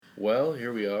Well,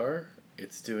 here we are.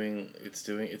 It's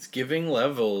giving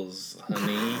levels,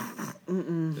 honey.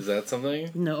 Is that something?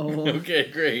 No. Okay,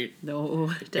 great.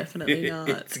 No, definitely not.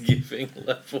 It's giving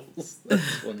levels.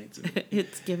 That's funny to me.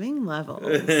 It's giving levels.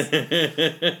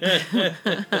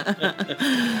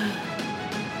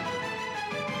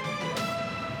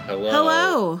 Hello.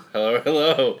 Hello.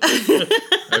 Hello.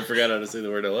 I forgot how to say the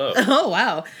word hello. Oh,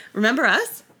 wow. Remember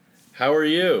us? How are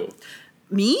you?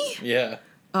 Me? Yeah.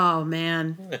 Oh,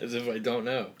 man. As if I don't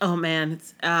know. Oh, man.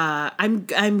 It's,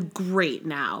 I'm great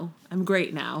now.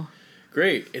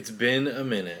 Great. It's been a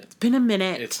minute. It's been a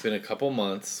minute. It's been a couple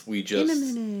months. In a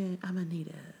minute. I'm a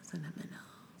native.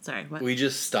 Sorry, what? We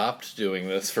just stopped doing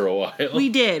this for a while. We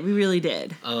did. We really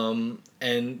did.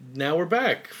 And now we're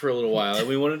back for a little while. And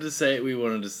we wanted to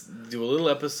do a little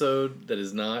episode that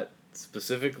is not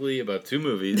specifically about two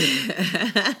movies.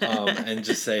 And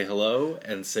just say hello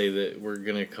and say that we're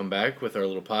going to come back with our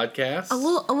little podcast. A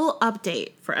little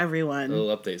update for everyone. A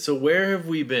little update. So where have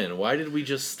we been? Why did we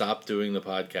just stop doing the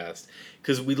podcast?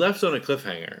 Because we left on a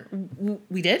cliffhanger.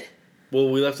 We did? Well,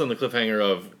 we left on the cliffhanger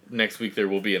of next week there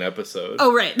will be an episode.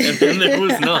 Oh, right. And then there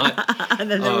was not.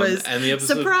 And then there was, and the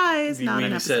episode, surprise, not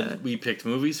an episode. Said we picked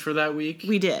movies for that week.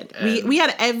 We did. We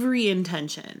had every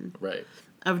intention right.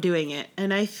 of doing it.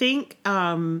 And I think,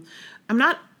 I'm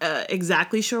not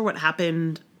exactly sure what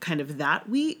happened kind of that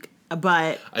week,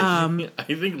 but... I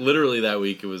think literally that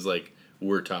week it was like,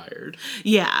 we're tired.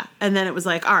 Yeah. And then it was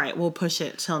like, all right, we'll push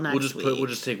it till next week. We'll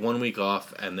just take 1 week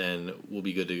off and then we'll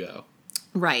be good to go.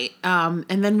 Right. And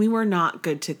then we were not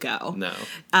good to go. No.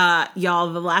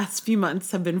 Y'all, the last few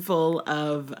months have been full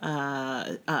of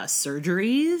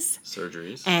surgeries.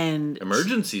 Surgeries. And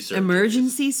emergency surgeries.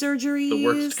 Emergency surgeries. The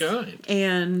worst kind.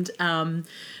 And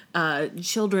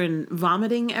children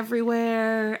vomiting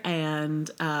everywhere, and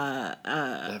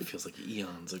that feels like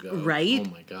eons ago. Right? Oh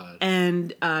my god.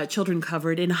 And children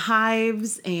covered in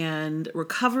hives and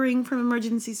recovering from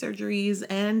emergency surgeries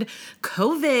and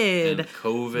COVID.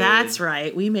 That's right.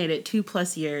 We made it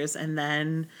 2+ years, and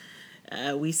then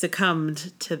we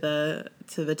succumbed to the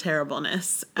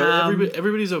terribleness. But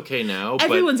everybody's okay now.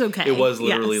 Everyone's okay. It was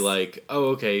literally like, oh,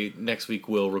 okay, next week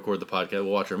we'll record the podcast. We'll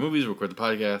watch our movies, record the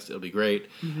podcast. It'll be great.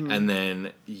 Mm-hmm. And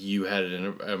then you had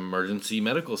an emergency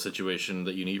medical situation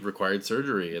that required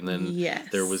surgery. And then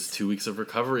there was 2 weeks of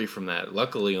recovery from that.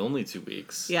 Luckily, only 2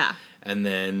 weeks. Yeah. And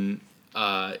then...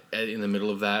 in the middle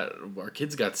of that, our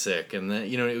kids got sick, and then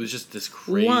it was just this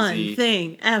crazy one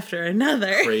thing after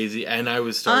another, crazy. And I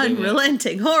was starting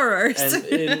unrelenting horrors,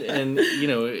 and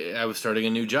I was starting a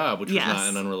new job, which was not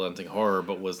an unrelenting horror,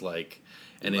 but was like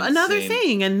another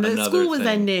thing, and the school was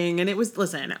ending, and it was.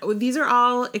 Listen, these are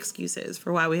all excuses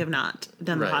for why we have not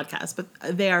done the podcast, but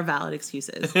they are valid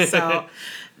excuses. So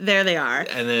there they are.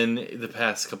 And then the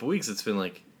past couple weeks, it's been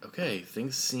like, okay,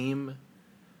 things seem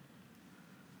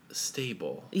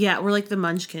stable. Yeah, we're like the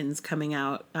Munchkins coming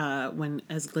out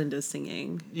as Glinda's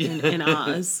singing in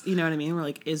Oz. You know what I mean? We're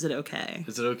like, is it okay?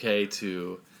 Is it okay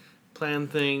to plan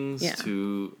things,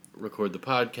 to record the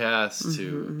podcast,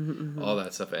 to all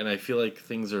that stuff? And I feel like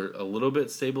things are a little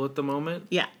bit stable at the moment.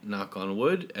 Yeah. Knock on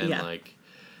wood. And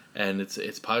and it's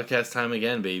podcast time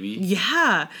again, baby.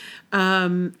 Yeah.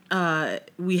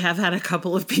 We have had a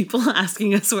couple of people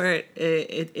asking us where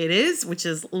it is, which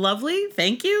is lovely.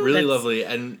 Thank you. Really lovely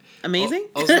and amazing.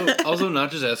 Also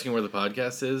not just asking where the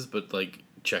podcast is, but like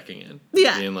checking in.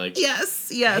 Yeah. Being like, yes.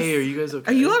 Hey, are you guys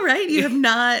okay? Are you all right? You have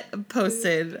not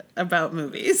posted about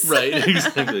movies. Right,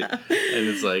 exactly. And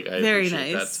it's like, I very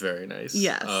appreciate nice. That's very nice.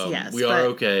 Yes, yes. We are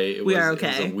okay. It are okay.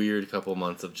 It was a weird couple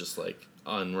months of just like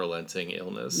unrelenting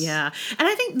illness. Yeah. And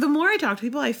I think the more I talk to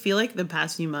people, I feel like the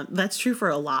past few months, that's true for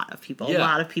a lot of people. Yeah. A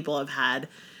lot of people have had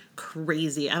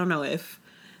crazy, I don't know if,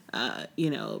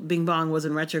 Bing Bong was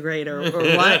in retrograde or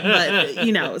what,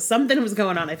 but, something was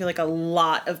going on. I feel like a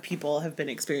lot of people have been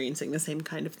experiencing the same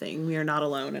kind of thing. We are not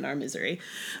alone in our misery.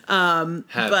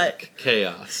 Havoc,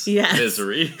 chaos,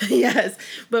 misery. Yes.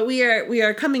 But we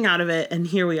are coming out of it, and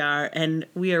here we are, and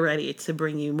we are ready to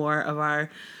bring you more of our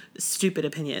stupid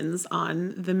opinions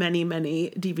on the many, many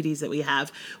DVDs that we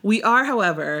have. We are,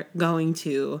 however, going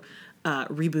to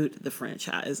reboot the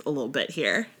franchise a little bit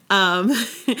here.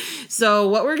 So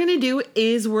what we're going to do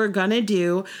is we're going to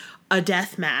do a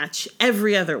death match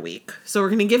every other week. So we're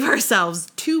going to give ourselves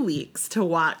 2 weeks to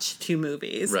watch 2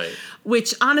 movies. Right.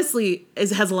 Which honestly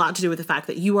has a lot to do with the fact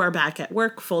that you are back at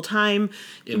work full time.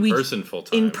 In person full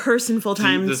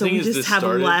time. So we just have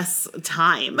less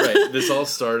time. Right. This all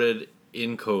started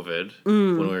in COVID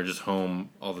when we were just home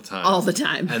all the time. All the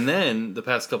time. And then the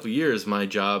past couple of years, my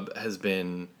job has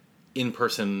been in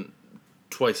person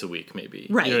twice a week, maybe.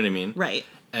 Right. You know what I mean? Right.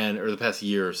 or the past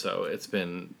year or so, it's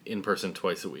been in person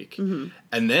twice a week. Mm-hmm.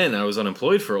 And then I was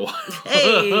unemployed for a while.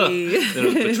 Hey! Then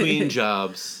it was between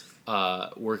jobs,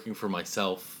 working for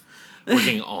myself,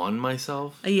 working on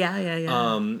myself.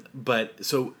 Yeah. But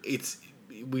so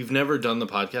we've never done the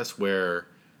podcast where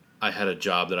I had a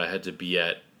job that I had to be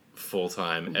at full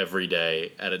time every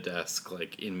day at a desk,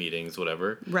 like in meetings,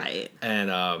 whatever. Right.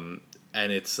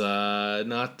 And it's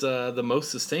not the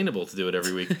most sustainable to do it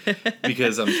every week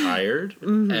because I'm tired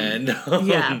and and all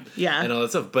that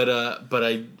stuff. But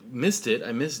I missed it.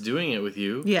 I missed doing it with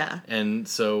you. Yeah. And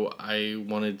so I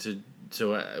wanted to.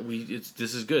 So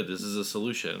this is good. This is a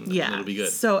solution. Yeah. And it'll be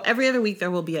good. So every other week there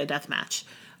will be a death match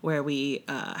where we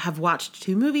have watched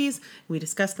 2 movies, we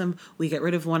discuss them, we get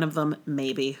rid of one of them,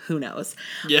 maybe, who knows.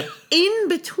 Yeah. In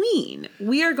between,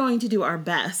 we are going to do our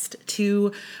best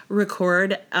to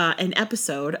record an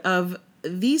episode of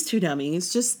these 2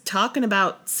 dummies just talking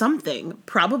about something,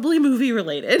 probably movie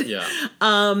related. Yeah.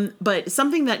 But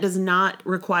something that does not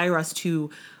require us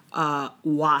to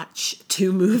watch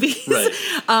 2 movies.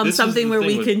 Right. Something where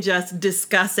we can just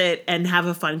discuss it and have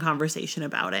a fun conversation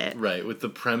about it. Right. With the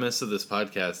premise of this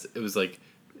podcast, it was like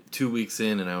 2 weeks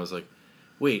in and I was like,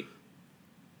 wait,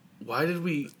 why did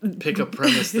we pick a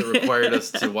premise that required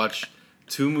us to watch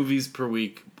 2 movies per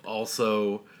week,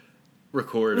 also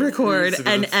record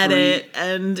and edit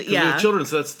and we have children,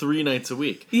 so that's 3 nights a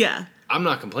week. Yeah. I'm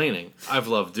not complaining. I've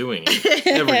loved doing it.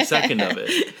 Every second of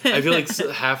it. I feel like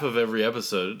half of every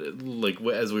episode, like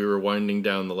as we were winding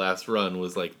down the last run,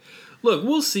 was like, look,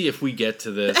 we'll see if we get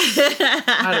to this.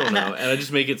 I don't know. And I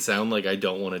just make it sound like I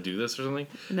don't want to do this or something.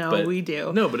 No, we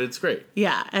do. No, but it's great.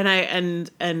 Yeah.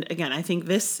 And again, I think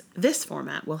this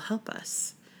format will help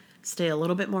us stay a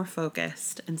little bit more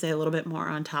focused and stay a little bit more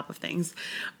on top of things.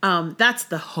 That's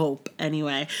the hope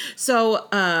anyway. So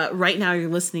right now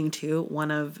you're listening to one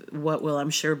of what will,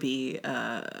 I'm sure, be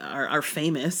our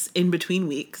famous in-between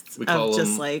weeks of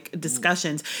just like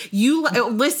discussions. You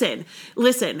listen.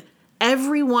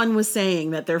 Everyone was saying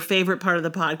that their favorite part of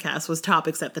the podcast was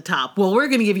topics at the top. Well, we're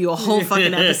going to give you a whole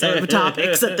fucking episode of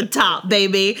topics at the top,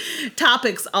 baby.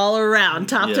 Topics all around,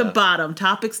 top to bottom.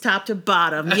 Topics top to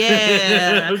bottom.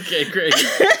 Yeah. Okay, great.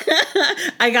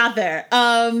 I got there.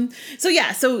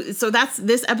 So that's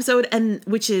this episode, and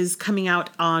which is coming out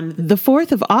on the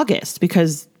 4th of August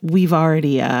because we've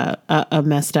already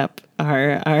messed up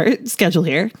our schedule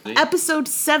here. Episode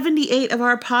 78 of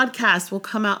our podcast will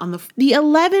come out on the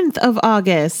 11th of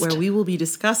August, where we will be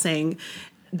discussing,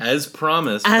 as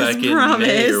promised, back in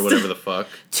May or whatever the fuck,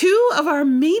 2 of our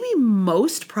maybe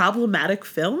most problematic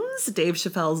films: Dave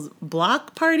Chappelle's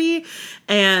Block Party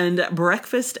and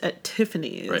Breakfast at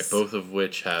Tiffany's. Right, both of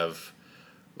which have,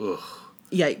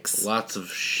 yikes, lots of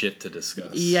shit to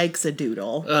discuss. Yikes a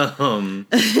doodle.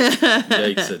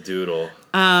 Yikes a doodle.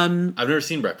 I've never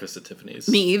seen Breakfast at Tiffany's.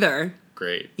 Me either.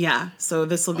 Great. Yeah, so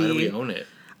this will be. Why do we own it?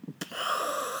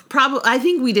 Probably, I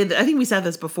think we did. I think we said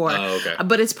this before. Oh, okay.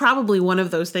 But it's probably one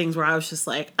of those things where I was just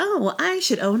like, "Oh, well, I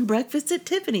should own Breakfast at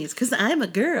Tiffany's because I'm a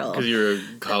girl." Because you're a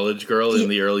college girl in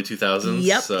the early 2000s.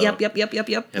 Yep. So Yep.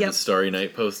 And the Starry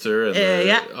Night poster and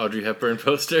the Audrey Hepburn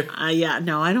poster.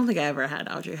 No, I don't think I ever had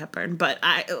Audrey Hepburn, but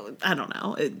I don't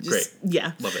know. It just, great.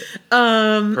 Yeah. Love it.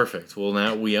 Perfect. Well,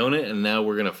 now we own it, and now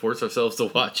we're gonna force ourselves to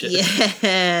watch it.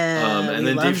 Yeah. And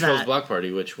then Dave Chappelle's Block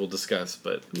Party, which we'll discuss,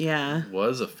 but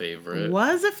was a favorite.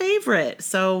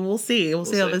 So we'll see. We'll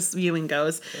see how this viewing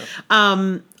goes.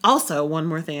 Yeah. Also, one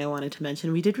more thing I wanted to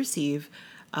mention. We did receive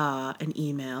an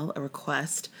email, a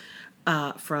request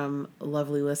from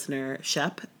lovely listener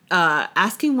Shep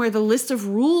asking where the list of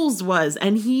rules was.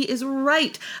 And he is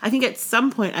right. I think at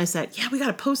some point I said, we got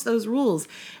to post those rules.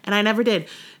 And I never did.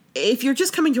 If you're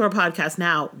just coming to our podcast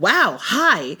now, wow,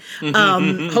 hi.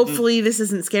 Hopefully this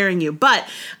isn't scaring you. But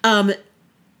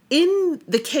in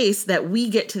the case that we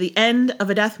get to the end of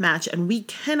a death match and we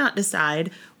cannot decide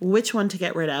which one to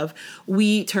get rid of,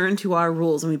 we turn to our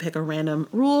rules and we pick a random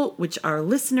rule, which our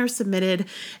listener submitted.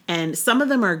 And some of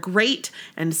them are great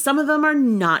and some of them are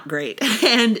not great.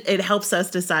 And it helps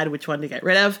us decide which one to get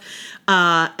rid of.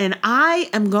 And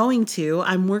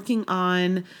I'm working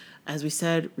on, as we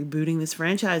said, rebooting this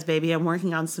franchise, baby. I'm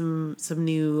working on some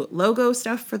new logo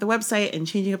stuff for the website and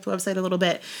changing up the website a little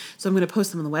bit. So I'm going to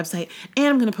post them on the website and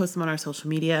I'm going to post them on our social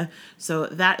media. So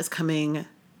that is coming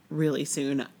really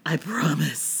soon. I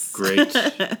promise. Great.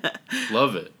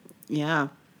 Love it. Yeah.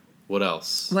 What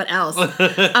else?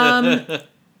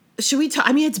 Should we talk?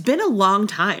 I mean, it's been a long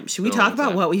time. Should we talk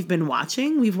about what we've been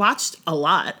watching? We've watched a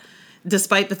lot.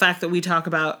 Despite the fact that we talk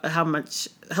about how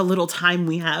little time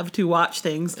we have to watch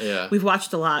things, we've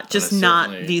watched a lot, just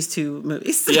not these 2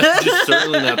 movies. Just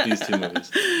certainly not these 2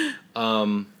 movies.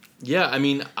 Yeah, I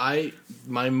mean,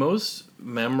 my most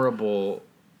memorable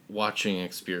watching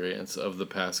experience of the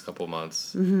past couple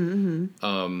months had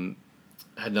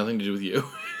nothing to do with you.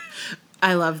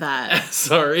 I love that.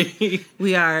 Sorry.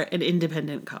 We are an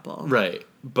independent couple. Right.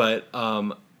 But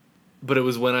it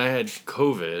was when I had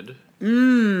COVID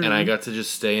and I got to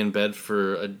just stay in bed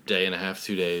for a day and a half,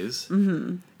 2 days.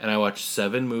 Mm-hmm. And I watched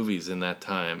 7 movies in that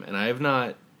time. And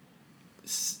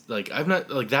that's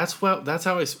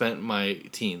how I spent my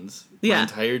teens. Yeah. My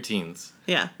entire teens.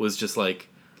 Yeah. Was just like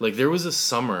there was a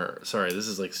summer, sorry, this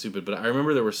is like stupid, but I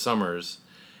remember there were summers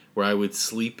where I would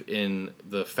sleep in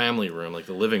the family room, like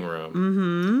the living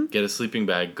room, get a sleeping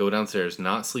bag, go downstairs,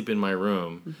 not sleep in my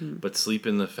room, but sleep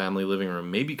in the family living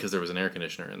room, maybe because there was an air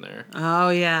conditioner in there. Oh,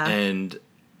 yeah. And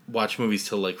watch movies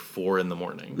till like 4 a.m.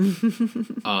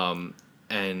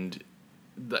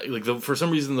 For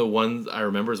some reason, the one I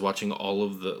remember is watching all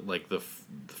of the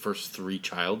first 3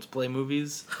 Child's Play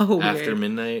movies after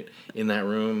midnight in that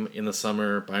room in the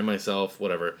summer by myself,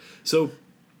 whatever. So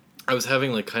I was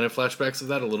having like kind of flashbacks of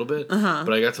that a little bit,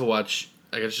 but I got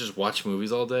to just watch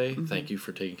movies all day. Mm-hmm. Thank you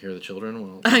for taking care of the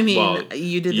children. While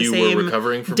you did the same were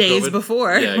recovering from days COVID.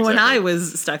 Before when I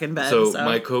was stuck in bed. So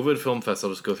my COVID film fest, I'll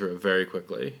just go through it very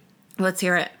quickly. Let's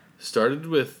hear it. Started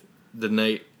with the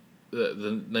night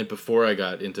before I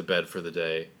got into bed for the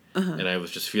day, and I was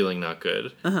just feeling not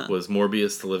good. Was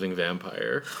Morbius the Living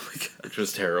Vampire, which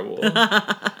was terrible.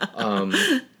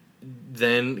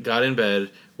 Then got in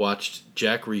bed, watched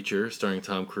Jack Reacher starring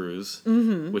Tom Cruise,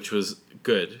 which was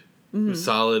good. It was a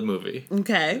solid movie.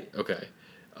 Okay.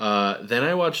 Then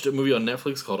I watched a movie on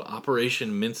Netflix called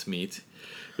Operation Mincemeat,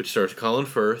 which stars Colin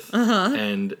Firth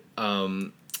and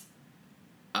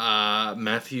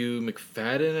Matthew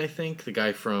McFadden, I think, the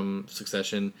guy from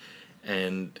Succession,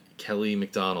 and Kelly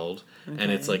MacDonald. Okay.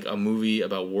 And it's like a movie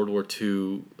about World War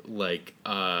II,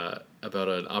 about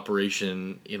an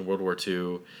operation in World War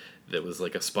II that was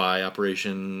like a spy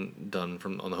operation done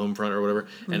on the home front or whatever.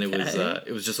 And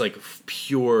it was just like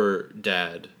pure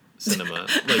dad cinema.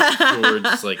 Pure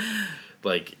just like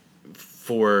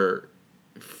 4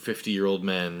 50-year-old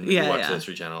men who watch the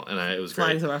History Channel. And it was great.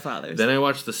 Flies of Our Fathers. Then I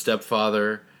watched The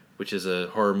Stepfather, which is a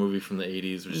horror movie from the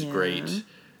 80s, which is great.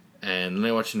 And then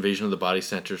I watched Invasion of the Body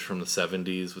Snatchers from the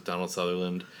 70s with Donald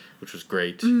Sutherland, which was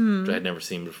great, which I had never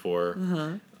seen before.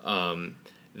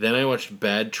 Then I watched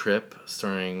Bad Trip,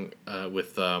 starring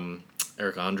with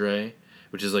Eric Andre,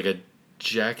 which is like a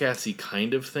jackassy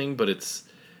kind of thing, but it's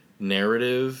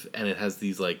narrative, and it has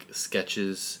these like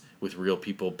sketches with real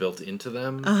people built into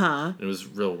them. It was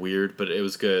real weird, but it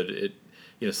was good.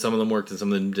 Some of them worked and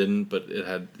some of them didn't, but it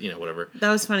had, whatever. That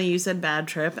was funny. You said Bad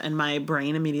Trip, and my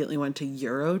brain immediately went to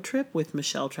Euro Trip with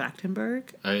Michelle Trachtenberg.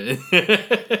 And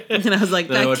I was like,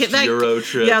 Euro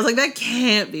Trip. Yeah, I was like, that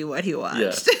can't be what he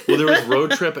watched. Yeah. Well, there was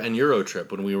Road Trip and Euro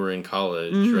Trip when we were in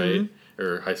college, right?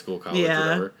 Or high school, college,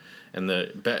 whatever. And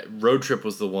the Road Trip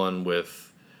was the one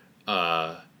with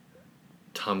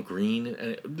Tom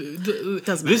Green.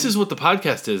 This is what the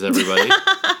podcast is, everybody.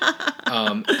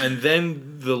 And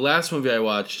then the last movie I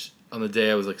watched on the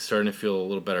day I was like starting to feel a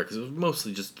little better, because it was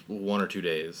mostly just 1 or 2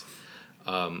 days,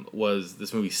 was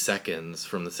this movie Seconds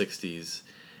from the 60s,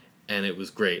 and it was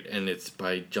great, and it's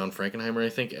by John Frankenheimer, I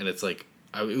think, and it's like,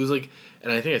 it was like,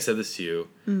 and I think I said this to you,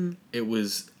 it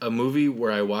was a movie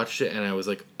where I watched it and I was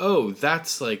like, oh,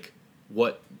 that's like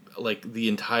what the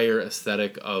entire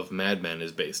aesthetic of Mad Men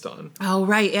is based on. Oh,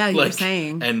 right, yeah, you were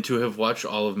saying. And to have watched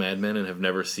all of Mad Men and have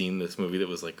never seen this movie that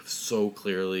was like so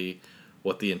clearly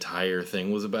what the entire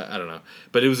thing was about, I don't know.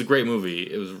 But it was a great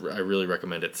movie. I really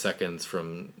recommend it. Seconds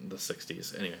from the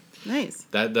 60s. Anyway. Nice.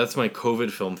 That's my COVID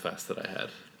film fest that I had.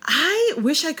 I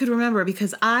wish I could remember,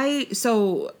 because I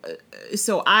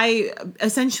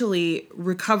essentially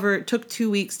took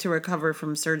 2 weeks to recover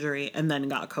from surgery and then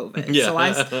got COVID. Yeah. So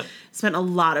I spent a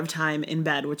lot of time in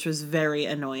bed, which was very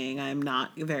annoying. I'm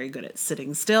not very good at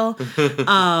sitting still.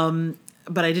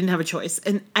 But I didn't have a choice.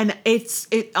 And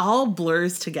it all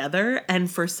blurs together. And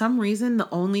for some reason, the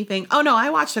only thing... Oh, no, I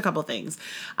watched a couple things.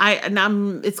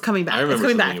 It's coming back. I remember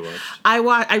something you watched. I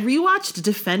rewatched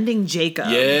Defending Jacob.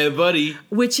 Yeah, buddy.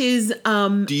 Which is...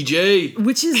 DJ.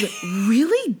 Which is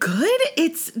really good.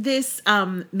 It's this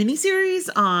miniseries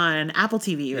on Apple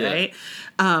TV, right?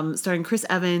 Starring Chris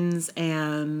Evans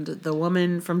and the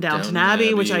woman from Downton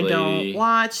Abbey, which I don't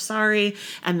watch, sorry.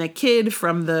 And the kid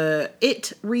from the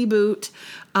It reboot.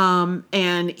 And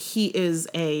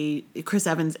Chris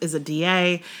Evans is a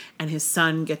DA, and his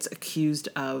son gets accused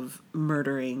of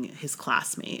murdering his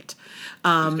classmate. He's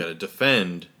got to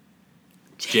defend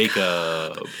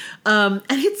Jacob. And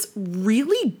it's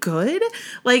really good.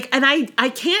 And I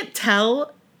can't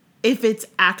tell if it's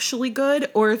actually good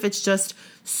or if it's just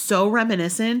so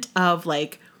reminiscent of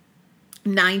like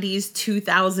 90s,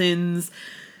 2000s,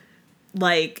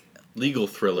 like legal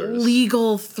thriller.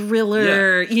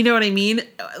 Yeah. You know what I mean?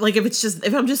 Like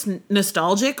if I'm just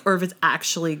nostalgic or if it's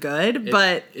actually good,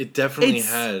 but it definitely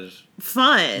had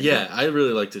fun. Yeah, I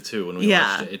really liked it too when we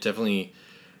watched it. It definitely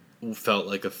felt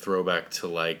like a throwback to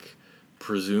like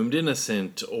Presumed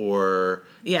Innocent or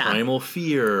Primal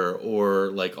Fear or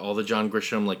like all the John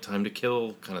Grisham like Time to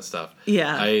Kill kind of stuff.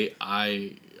 Yeah.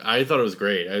 I thought it was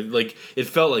great. It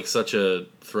felt like such a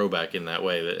throwback in that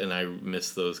way and I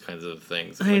miss those kinds of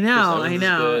things. I know.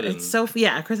 It's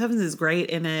Chris Evans is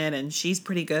great in it and she's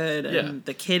pretty good and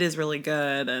the kid is really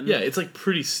good and it's like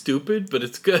pretty stupid, but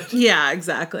it's good. Yeah,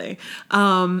 exactly.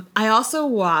 I also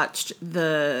watched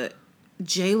the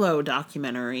J-Lo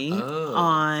documentary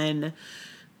on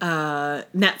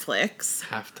Netflix.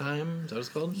 Halftime? Is that what it's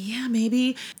called? Yeah,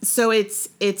 maybe. So it's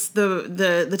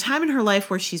the time in her life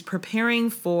where she's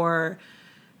preparing for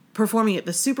performing at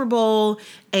the Super Bowl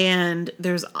and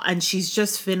she's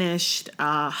just finished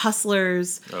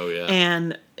Hustlers. Oh yeah.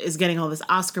 And is getting all this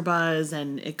Oscar buzz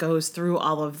and it goes through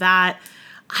all of that.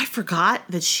 I forgot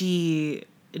that she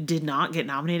did not get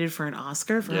nominated for an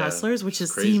Oscar for Hustlers, which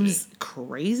seems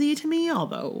crazy to me,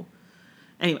 although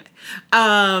anyway.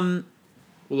 Well,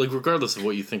 like regardless of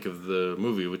what you think of the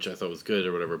movie, which I thought was good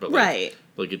or whatever, but like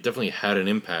it definitely had an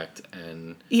impact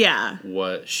and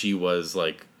what she was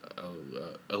like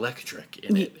electric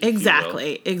in it.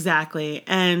 Exactly.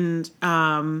 And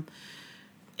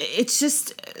it's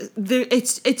just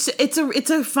it's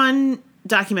a fun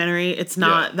documentary. It's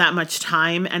not that much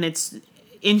time and it's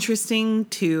interesting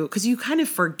because you kind of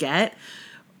forget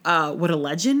what a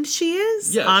legend she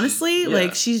is. Honestly,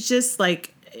 like she's just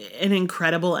like an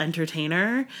incredible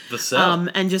entertainer. The Cell.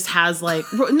 And just has like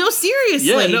no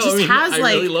seriously, I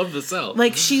really love The Cell.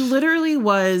 Like she literally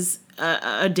was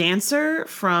a dancer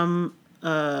from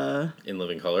In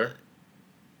Living Color.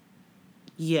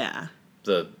 Yeah.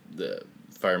 The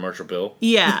Fire Marshal Bill.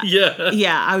 Yeah.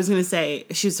 Yeah. I was gonna say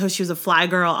she was a fly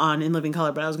girl on In Living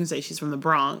Color, but I was gonna say she's from the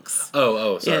Bronx.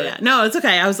 Oh, sorry. Yeah. No, it's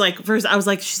okay. I was like,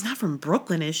 she's not from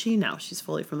Brooklyn, is she? No, she's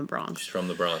fully from the Bronx. She's from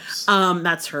the Bronx.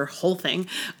 That's her whole thing.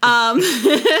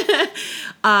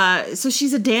 So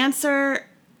she's a dancer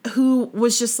who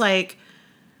was just like,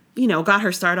 got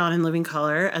her start on In Living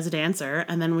Color as a dancer,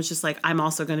 and then was just like, I'm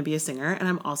also going to be a singer, and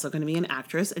I'm also going to be an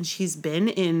actress, and she's been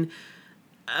in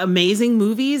amazing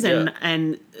movies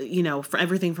and for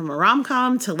everything from a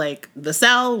rom-com to like The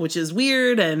Cell, which is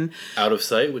weird, and Out of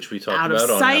Sight, which we talked about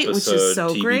on episode which is so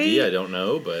TBD, great. I don't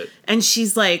know, but and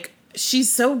she's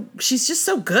just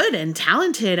so good and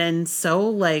talented and so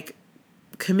like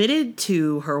committed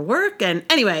to her work. And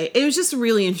anyway, it was just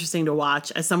really interesting to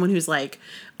watch as someone who's like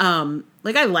I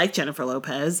like Jennifer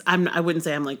Lopez. I wouldn't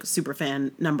say I'm like super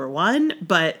fan number one,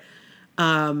 but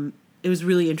it was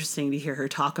really interesting to hear her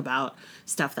talk about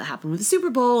stuff that happened with the Super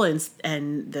Bowl and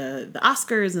the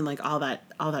Oscars and like all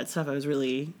that stuff. It was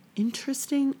really an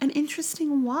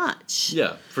interesting watch.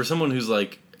 Yeah, for someone who's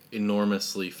like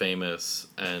enormously famous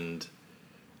and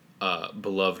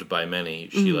beloved by many,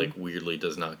 she like weirdly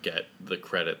does not get the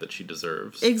credit that she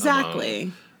deserves. Exactly.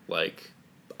 Among, like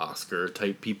Oscar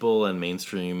type people and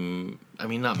mainstream. I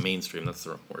mean, not mainstream. That's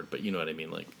the wrong word, but you know what I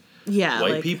mean. Like. Yeah,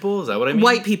 white people? Is that what I mean?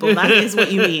 White people. That is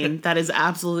what you mean. That is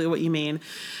absolutely what you mean.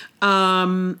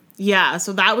 Yeah,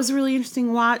 so that was a really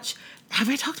interesting watch. Have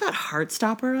I talked about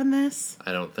Heartstopper on this?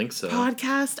 I don't think so.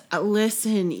 Podcast?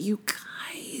 Listen, you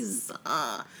guys.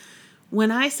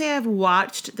 When I say I've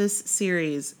watched this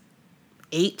series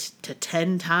 8 to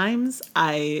 10 times,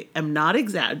 I am not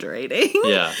exaggerating.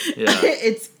 Yeah.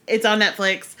 It's on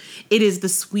Netflix. It is the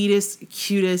sweetest,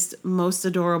 cutest, most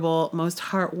adorable, most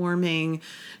heartwarming,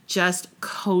 just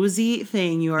cozy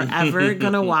thing you are ever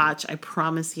going to watch. I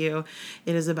promise you.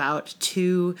 It is about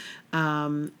two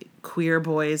queer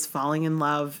boys falling in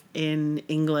love in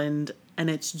England, and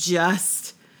it's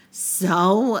just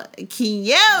so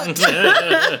cute.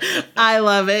 I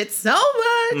love it so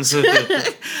much.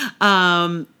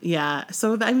 Yeah.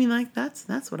 So I mean, like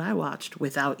that's what I watched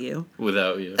without you.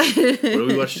 Without you. What did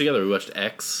we watch together? We watched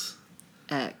X.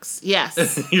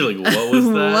 Yes. You're like, what was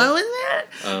that? What was that?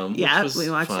 Yeah, we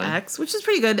watched fun. X, which is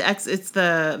pretty good. X, it's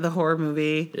the horror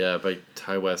movie. Yeah, by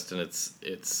Ty West, and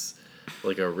it's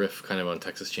like a riff kind of on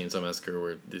Texas Chainsaw Massacre,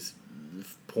 where this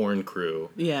porn crew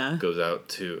goes out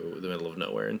to the middle of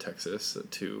nowhere in Texas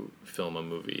to film a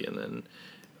movie, and then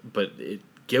but it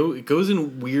goes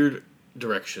in weird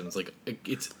directions. Like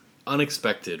it's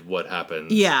unexpected what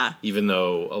happens. Yeah. Even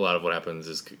though a lot of what happens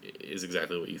is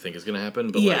exactly what you think is going to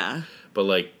happen. But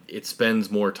but it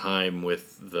spends more time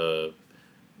with the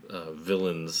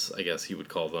villains, I guess you would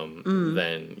call them,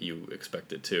 than you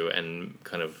expected to, and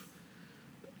kind of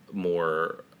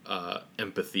more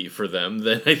empathy for them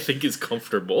than I think is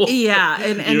comfortable. Yeah,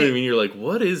 and you know what I mean? You're like,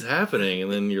 what is happening?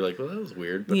 And then you're like, well, that was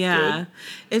weird, but yeah.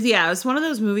 good. It's one of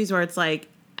those movies where it's like,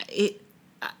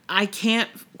 I can't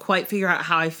quite figure out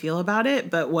how I feel about it,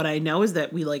 but what I know is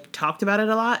that we, like, talked about it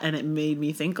a lot, and it made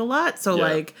me think a lot, so,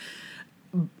 like,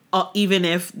 even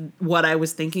if what I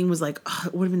was thinking was like, oh,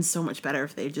 it would have been so much better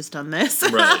if they had just done this.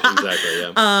 Right, exactly,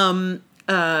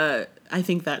 yeah. I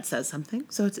think that says something,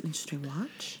 so it's an interesting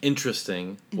watch.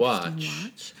 Interesting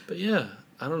watch. But yeah,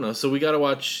 I don't know. So we got to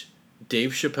watch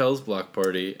Dave Chappelle's Block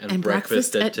Party and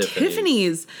Breakfast at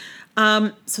Tiffany's.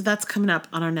 So that's coming up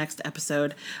on our next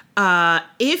episode.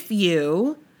 If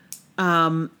you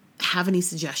have any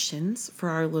suggestions for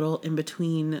our little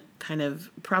in-between kind of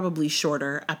probably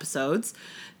shorter episodes,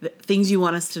 things you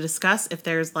want us to discuss, if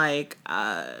there's like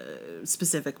a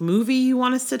specific movie you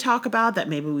want us to talk about that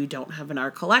maybe we don't have in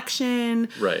our collection,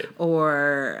 right?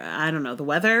 Or I don't know, the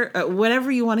weather,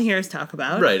 whatever you want to hear us talk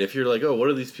about, right? If you're like, oh, what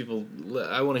are these people?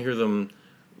 I want to hear them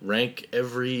rank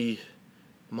every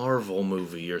Marvel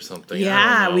movie or something.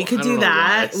 Yeah, we could do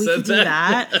that. We could do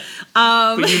that.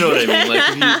 But you know what I mean.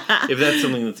 Like if that's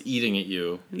something that's eating at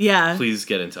you, yeah, please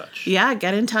get in touch. Yeah,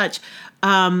 get in touch.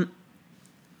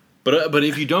 But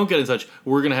if you don't get in touch,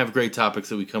 we're gonna have great topics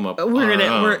that we come up. We're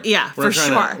for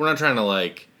sure. We're not trying to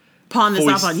like pawn this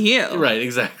off on you. Right,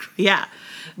 exactly. Yeah.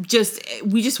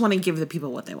 We just want to give the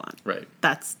people what they want. Right.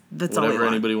 That's whatever all we want.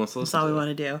 Anybody wants to listen. That's all we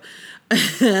want to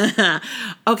do.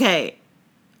 Okay.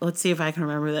 Let's see if I can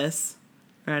remember this.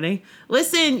 Ready?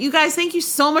 Listen, you guys, thank you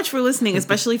so much for listening,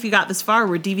 especially if you got this far.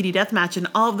 We're DVD Deathmatch in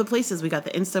all of the places. We got the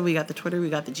Insta, we got the Twitter,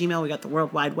 we got the Gmail, we got the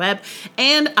World Wide Web.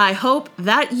 And I hope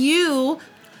that you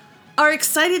are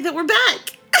excited that we're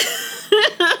back.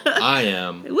 I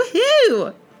am.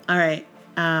 Woohoo! All right.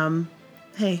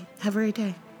 Hey, have a great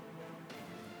day.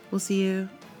 We'll see you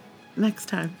next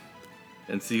time.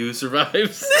 And see who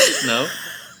survives. No?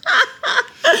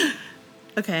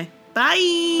 Okay.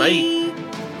 Bye. Bye.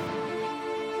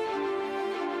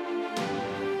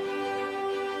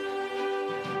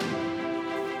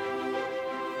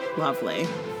 Lovely.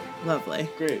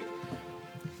 Great.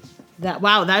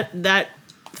 That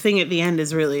thing at the end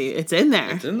is really, it's in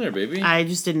there. It's in there, baby. I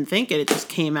just didn't think it. It just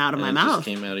came out of my mouth.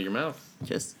 It just came out of your mouth.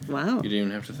 Just, wow. You didn't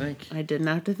even have to think. I didn't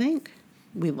have to think.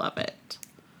 We love it.